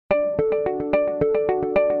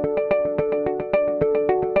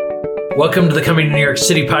Welcome to the Coming to New York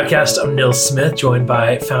City podcast. I'm Nils Smith, joined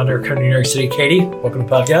by founder of Coming to New York City, Katie. Welcome to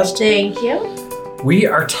the podcast. Thank you. We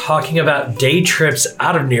are talking about day trips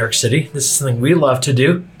out of New York City. This is something we love to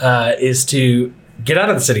do, is to get out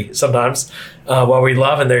of the city sometimes, what we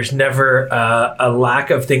love, and there's never a lack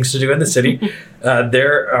of things to do in the city.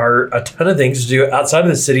 There are a ton of things to do outside of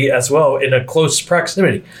the city as well in a close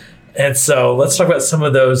proximity. And so let's talk about some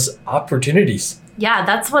of those opportunities. Yeah,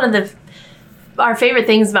 that's one of our favorite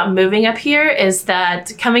things about moving up here is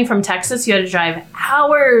that coming from Texas, you had to drive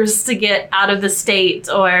hours to get out of the state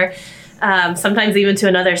or sometimes even to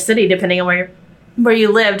another city, depending on where you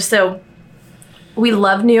lived. So we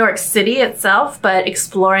love New York City itself, but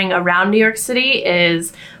exploring around New York City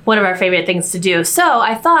is one of our favorite things to do. So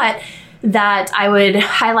I thought that I would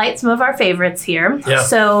highlight some of our favorites here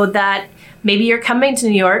so that maybe you're coming to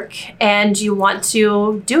New York and you want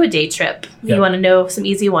to do a day trip. You want to know some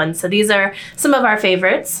easy ones. So these are some of our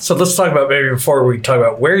favorites. So let's talk about, maybe before we talk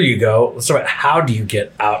about where you go, let's talk about how do you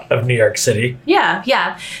get out of New York City?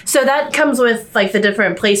 Yeah. So that comes with like the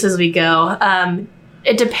different places we go.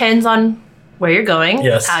 It depends on where you're going,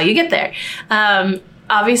 how you get there.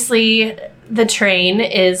 Obviously, the train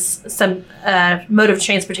is some mode of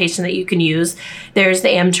transportation that you can use. There's the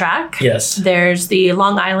Amtrak. Yes. There's the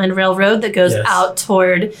Long Island Railroad that goes out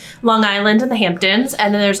toward Long Island and the Hamptons.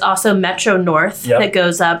 And then there's also Metro North that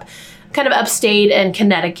goes up kind of upstate and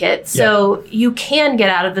Connecticut. So you can get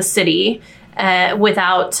out of the city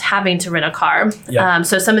without having to rent a car.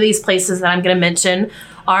 So some of these places that I'm going to mention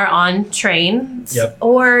are on trains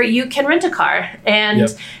or you can rent a car.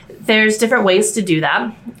 And there's different ways to do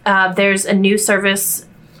that. There's a new service.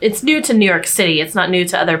 It's new to New York City. It's not new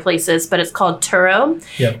to other places, but it's called Turo.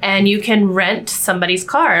 And you can rent somebody's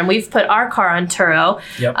car. And we've put our car on Turo.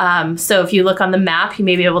 So if you look on the map, you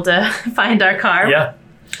may be able to find our car.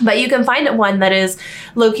 But you can find one that is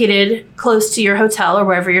located close to your hotel or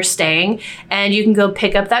wherever you're staying. And you can go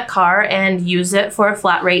pick up that car and use it for a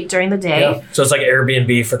flat rate during the day. So it's like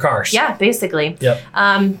Airbnb for cars. Yeah, basically.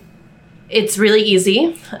 It's really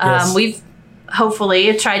easy. We've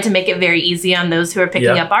hopefully tried to make it very easy on those who are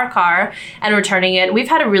picking up our car and returning it. We've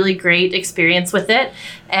had a really great experience with it.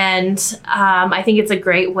 And I think it's a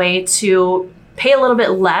great way to pay a little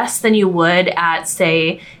bit less than you would at,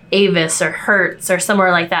 say, Avis or Hertz or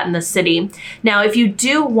somewhere like that in the city. Now, if you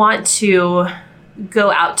do want to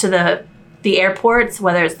go out to the airports,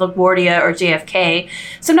 whether it's LaGuardia or JFK,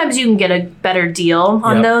 sometimes you can get a better deal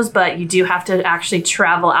on those, but you do have to actually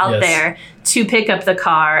travel out there to pick up the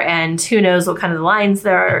car, and who knows what kind of lines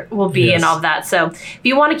there will be and all of that. So if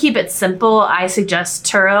you want to keep it simple, I suggest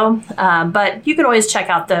Turo, but you can always check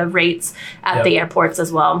out the rates at the airports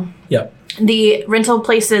as well. The rental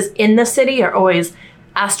places in the city are always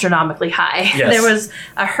astronomically high. There was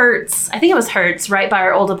a Hertz, I think it was Hertz, right by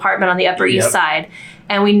our old apartment on the Upper East Side.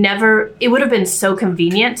 And it would have been so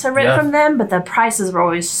convenient to rent from them, but the prices were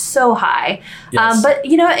always so high. But,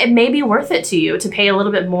 it may be worth it to you to pay a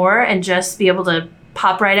little bit more and just be able to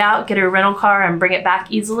pop right out, get a rental car, and bring it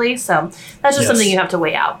back easily. So that's just something you have to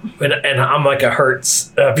weigh out. And I'm like a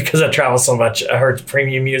Hertz, because I travel so much, a Hertz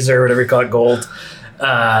premium user, whatever you call it, gold.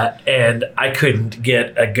 And I couldn't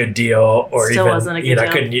get a good deal, or Still even, wasn't a good deal. I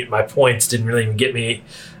couldn't, my points didn't really even get me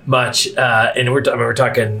much. And we're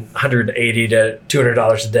talking $180 to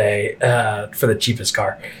 $200 a day, for the cheapest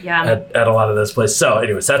car at a lot of those places. So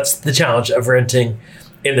anyways, that's the challenge of renting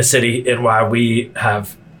in the city and why we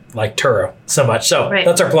have like Turo so much. So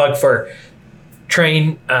that's our plug for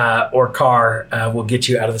train or car will get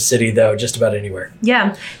you out of the city, though, just about anywhere.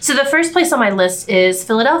 So the first place on my list is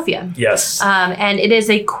Philadelphia. And it is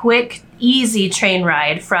a quick, easy train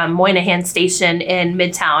ride from Moynihan Station in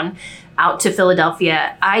Midtown out to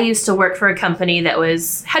Philadelphia. I used to work for a company that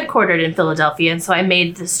was headquartered in Philadelphia, and so I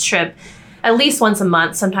made this trip at least once a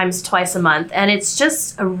month, sometimes twice a month. And it's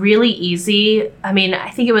just a really easy,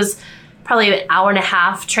 I think it was probably an hour and a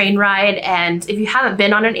half train ride. And if you haven't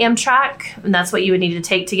been on an Amtrak, and that's what you would need to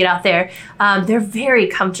take to get out there, they're very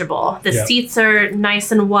comfortable. The seats are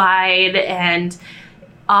nice and wide, and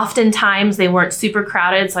oftentimes they weren't super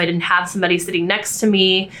crowded, so I didn't have somebody sitting next to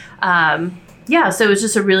me. So it was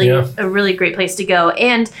just a really great place to go.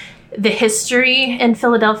 And the history in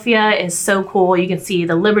Philadelphia is so cool. You can see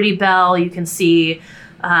the Liberty Bell. You can see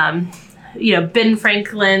Ben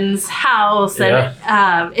Franklin's house, and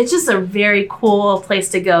it's just a very cool place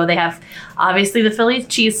to go. They have obviously the Philly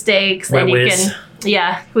cheesesteaks, and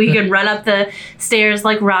you can run up the stairs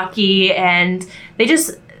like Rocky, and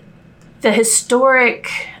the historic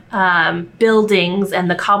buildings and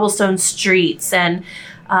the cobblestone streets and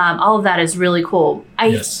all of that is really cool.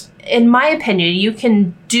 in my opinion, you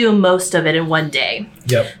can do most of it in one day.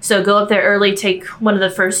 Yep. So go up there early, take one of the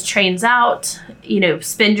first trains out,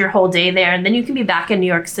 spend your whole day there, and then you can be back in New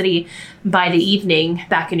York City by the evening,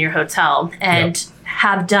 back in your hotel, and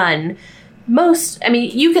have done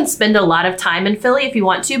you can spend a lot of time in Philly if you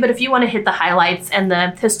want to, but if you want to hit the highlights and the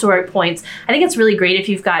historic points, I think it's really great if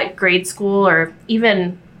you've got grade school or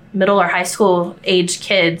even middle or high school age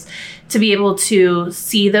kids to be able to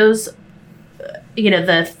see those,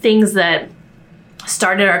 the things that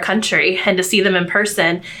started our country and to see them in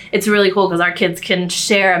person. It's really cool because our kids can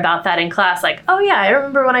share about that in class. Like, oh yeah, I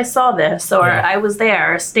remember when I saw this, or I was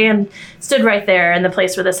there, or stood right there in the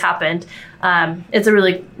place where this happened. It's a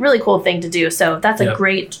really, really cool thing to do. So that's a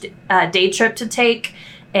great day trip to take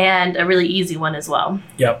and a really easy one as well.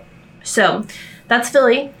 Yep. So that's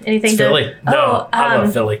Philly. Anything Philly. No, I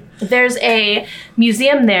love Philly. There's a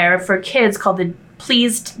museum there for kids called the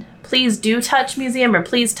Please Do Touch Museum or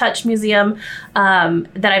Please Touch Museum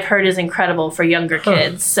that I've heard is incredible for younger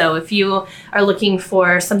kids. So if you are looking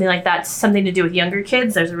for something like that, something to do with younger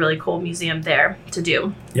kids, there's a really cool museum there to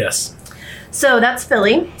do. Yes. So that's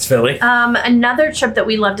Philly. It's Philly. Another trip that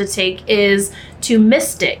we love to take is to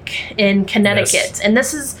Mystic in Connecticut. Yes. And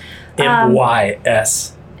this is...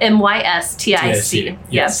 MYS. MYSTIC.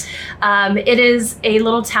 Yes. It is a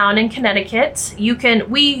little town in Connecticut.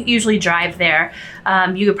 We usually drive there.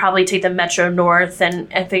 You could probably take the Metro North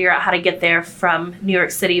and figure out how to get there from New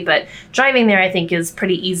York City, but driving there I think is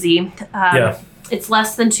pretty easy. It's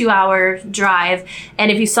less than 2-hour drive.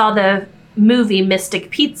 And if you saw the movie Mystic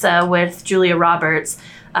Pizza with Julia Roberts,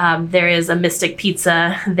 there is a Mystic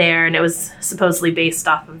Pizza there, and it was supposedly based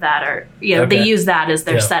off of that, or they use that as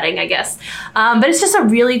their setting, I guess. But it's just a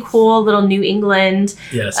really cool little New England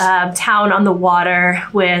town on the water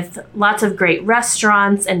with lots of great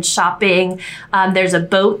restaurants and shopping. There's a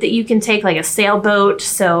boat that you can take, like a sailboat.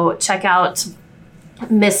 So check out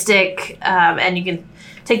Mystic, and you can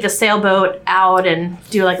take the sailboat out and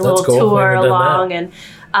do like a little tour along, and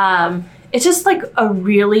it's just like a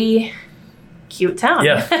really cute town.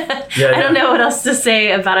 I don't know what else to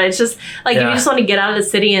say about it. It's just like if you just want to get out of the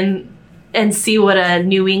city and see what a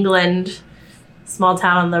New England small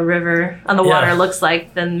town on the water looks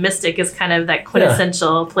like, then Mystic is kind of that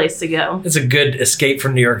quintessential place to go. It's a good escape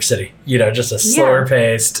from New York City. Just a slower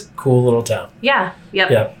paced, cool little town. Yeah.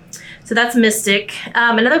 So that's Mystic.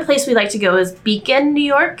 Another place we like to go is Beacon, New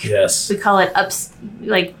York. Yes. We call it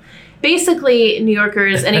basically, New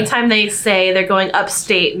Yorkers, anytime they say they're going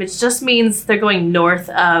upstate, which just means they're going north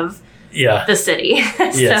of the city.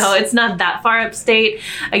 So it's not that far upstate.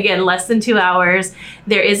 Again, less than 2 hours.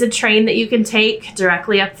 There is a train that you can take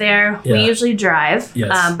directly up there. We usually drive,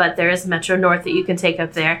 but there is Metro North that you can take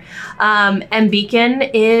up there. And Beacon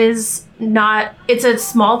is it's a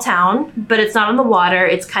small town, but it's not on the water.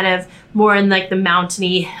 It's kind of more in like the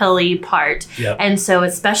mountainy, hilly part. And so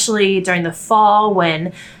especially during the fall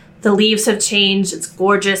when the leaves have changed, it's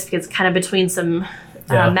gorgeous because it's kind of between some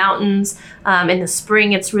mountains. In the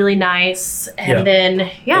spring, it's really nice. And then,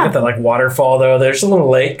 Look at that waterfall, though. There's a little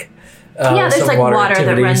lake. There's water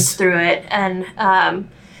that runs through it. And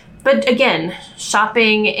but again,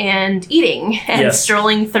 shopping and eating and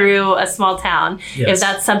strolling through a small town. If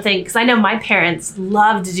that's something, because I know my parents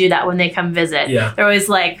love to do that when they come visit. They're always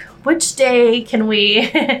like, which day can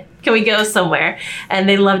we go somewhere? And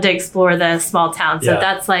they love to explore the small town. So if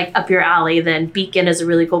that's like up your alley, then Beacon is a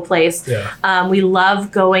really cool place. We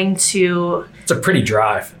love going to... It's a pretty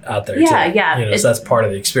drive out there, too. So that's part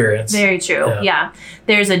of the experience. Very true.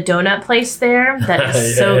 There's a donut place there that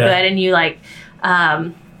is so good. And you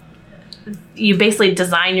you basically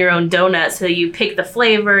design your own donut. So you pick the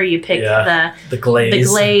flavor, you pick the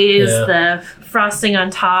glaze, the frosting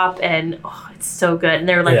on top, and it's so good. And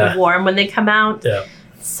they're warm when they come out.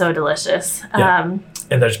 It's so delicious. And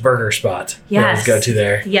there's burger spot. Go to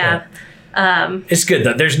there. It's good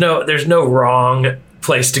though. There's no wrong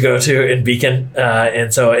place to go to in Beacon,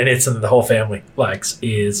 and it's something the whole family likes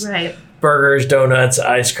is burgers, donuts,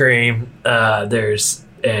 ice cream.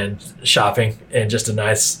 And shopping and just a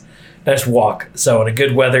nice walk. So on a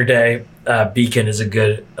good weather day, Beacon is a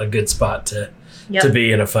good spot to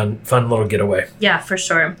be in a fun little getaway. Yeah, for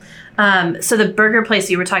sure. So the burger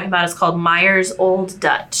place you were talking about is called Myers Old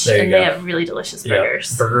Dutch, and they have really delicious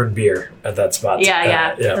burgers. Burger and beer at that spot.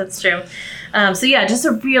 That's true. Just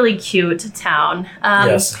a really cute town.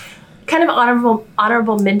 Kind of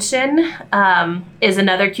honorable mention is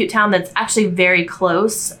another cute town that's actually very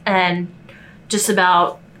close and just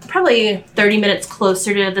about probably 30 minutes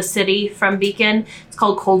closer to the city from Beacon. It's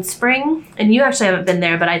called Cold Spring, and you actually haven't been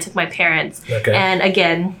there, but I took my parents. And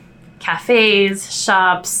again, cafes,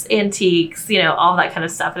 shops, antiques, all that kind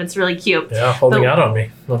of stuff. And it's really cute. Yeah, holding out on me.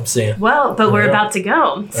 I'm seeing. Well, but we're about to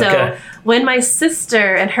go. So when my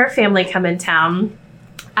sister and her family come in town,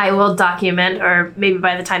 I will document, or maybe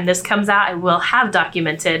by the time this comes out, I will have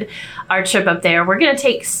documented our trip up there. We're going to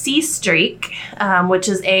take Sea Streak, which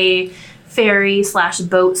is a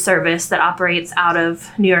ferry/boat service that operates out of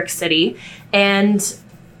New York City. And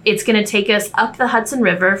it's going to take us up the Hudson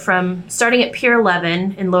River from starting at Pier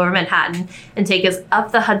 11 in Lower Manhattan and take us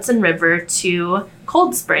up the Hudson River to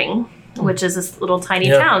Cold Spring, which is this little tiny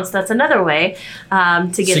town. So that's another way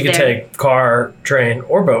to get there. So you can take car, train,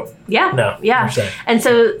 or boat. Yeah. No. Yeah. And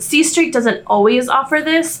so Sea Streak doesn't always offer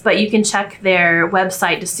this, but you can check their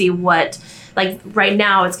website to see what, like right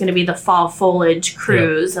now it's going to be the fall foliage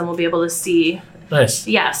cruise and we'll be able to see. Nice.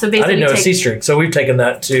 Yeah. So basically I didn't know Sea Streak. So we've taken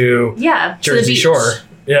that to Jersey Shore.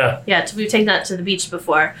 Yeah. Yeah, we've taken that to the beach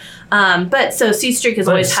before. But so Sea Streak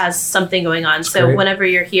always has something going on. So whenever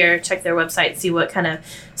you're here, check their website, see what kind of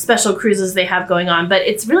special cruises they have going on. But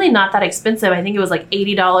it's really not that expensive. I think it was like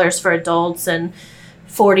 $80 for adults and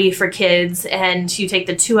 $40 for kids. And you take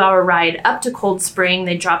the 2-hour ride up to Cold Spring.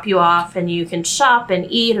 They drop you off and you can shop and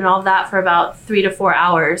eat and all of that for about 3 to 4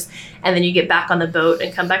 hours. And then you get back on the boat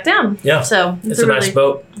and come back down. Yeah. So it's a nice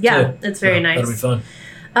boat. Yeah, it's very nice. That'll be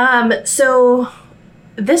fun. So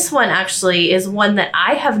this one actually is one that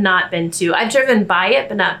I have not been to. I've driven by it,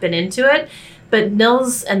 but not been into it. But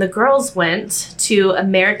Nils and the girls went to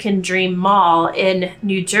American Dream Mall in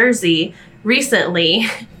New Jersey recently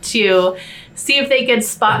to see if they could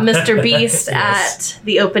spot Mr. Beast at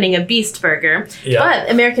the opening of Beast Burger. Yeah.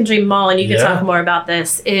 But American Dream Mall, and you can talk more about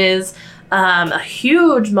this, is a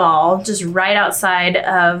huge mall just right outside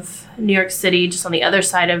of New York City, just on the other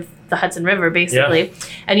side of the Hudson River, basically. Yeah.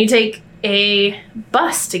 And you take a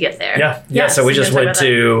bus to get there. Yeah. So we just went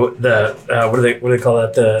to the what do they call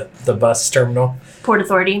that, the bus terminal? Port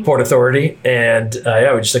Authority, and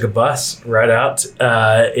we just took a bus right out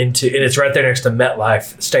into, and it's right there next to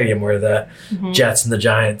MetLife Stadium where the Jets and the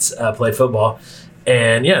Giants play football.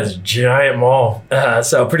 And it's a giant mall,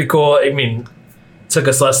 so pretty cool. I mean, it took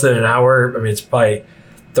us less than an hour. I mean, it's probably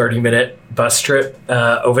 30-minute bus trip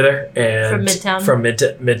over there, and from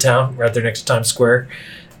Midtown, right there next to Times Square.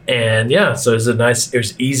 And so it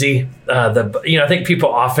was easy. I think people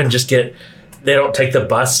often just they don't take the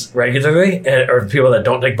bus regularly, or people that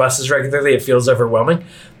don't take buses regularly, it feels overwhelming.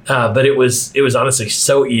 But it was honestly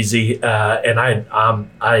so easy. And I'm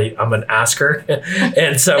an asker.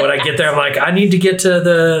 And so when I get there, I'm like, I need to get to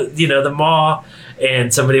the mall.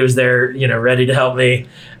 And somebody was there, ready to help me.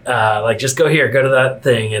 Just go here, go to that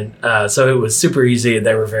thing. And so it was super easy.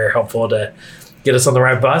 They were very helpful to get us on the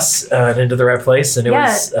right bus and into the right place. And it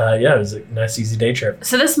was a nice, easy day trip.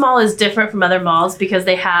 So this mall is different from other malls because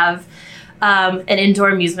they have an indoor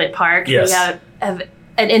amusement park. Yes. They have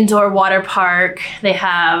an indoor water park. They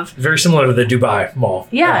have... Very similar to the Dubai Mall.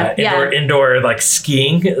 Indoor like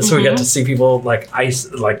skiing. So we got to see people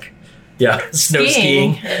snow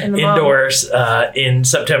skiing indoors in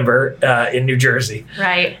September in New Jersey.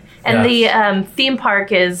 Right. And the theme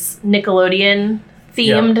park is Nickelodeon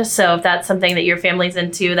themed, so if that's something that your family's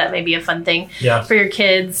into, that may be a fun thing for your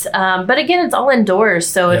kids. But again, it's all indoors,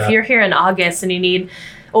 so if you're here in August and you need,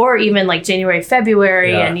 or even like January,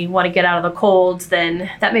 February, and you want to get out of the cold, then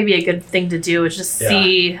that may be a good thing to do, is just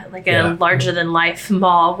see like a larger than life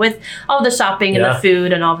mall with all the shopping and the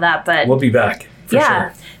food and all of that. But we'll be back for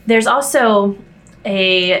sure. There's also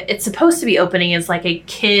it's supposed to be opening as like a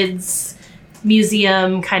kids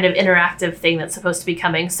museum kind of interactive thing that's supposed to be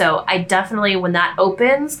coming. So I definitely, when that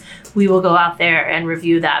opens, we will go out there and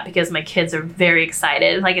review that because my kids are very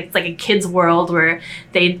excited. Like it's like a kid's world where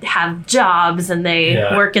they have jobs and they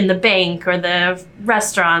work in the bank or the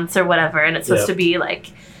restaurants or whatever. And it's supposed to be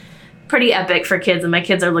like pretty epic for kids, and my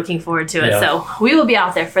kids are looking forward to it. So we will be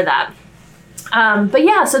out there for that.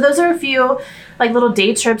 So those are a few like little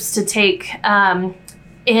day trips to take.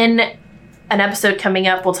 In an episode coming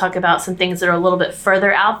up, we'll talk about some things that are a little bit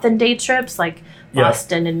further out than day trips, like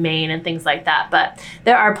Boston and Maine and things like that. But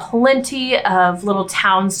there are plenty of little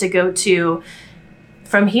towns to go to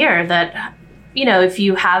from here that, if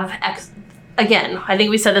you have... Again, I think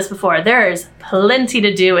we said this before, there's plenty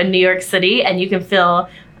to do in New York City, and you can fill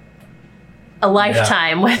a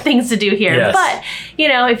lifetime with things to do here. Yes. But,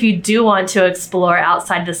 if you do want to explore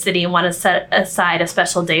outside the city and want to set aside a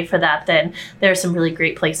special day for that, then there are some really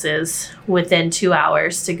great places within 2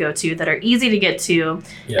 hours to go to that are easy to get to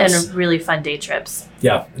and really fun day trips.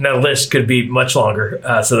 Yeah, and that list could be much longer.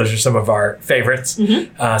 So those are some of our favorites.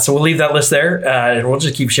 So we'll leave that list there, and we'll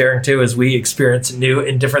just keep sharing too as we experience new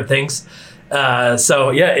and different things.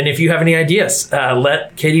 So yeah, and if you have any ideas,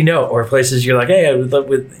 let Katie know, or places you're like, hey, I would love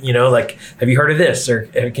like, have you heard of this, or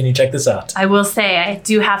can you check this out? I will say, I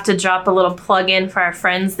do have to drop a little plug in for our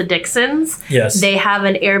friends, the Dixons. Yes. They have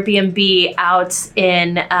an Airbnb out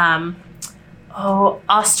in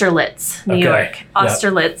Austerlitz, New York.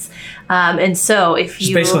 Austerlitz. Yep. And so if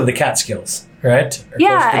you... It's basically the Catskills. Right? Or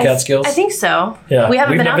I think so. Yeah, we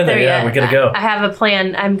haven't been out there yet. Yeah, we're gonna go. I have a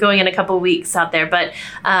plan. I'm going in a couple of weeks out there, but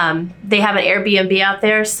they have an Airbnb out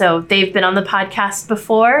there, so they've been on the podcast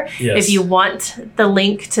before. Yes. If you want the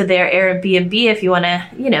link to their Airbnb, if you want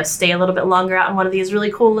to, stay a little bit longer out in one of these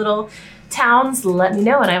really cool little towns, let me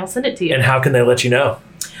know and I will send it to you. And how can they let you know?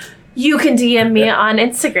 You can DM me on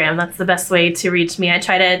Instagram. That's the best way to reach me. I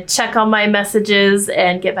try to check all my messages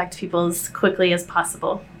and get back to people as quickly as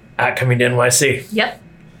possible. At Coming to NYC. Yep.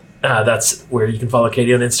 That's where you can follow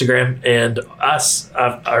Katie on Instagram and us,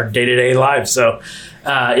 our day-to-day lives. So,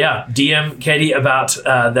 DM Katie about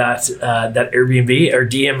that Airbnb, or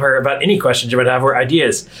DM her about any questions you might have or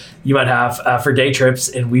ideas you might have for day trips,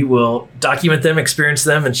 and we will document them, experience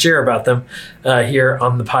them, and share about them here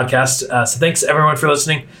on the podcast. So thanks, everyone, for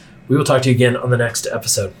listening. We will talk to you again on the next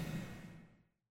episode.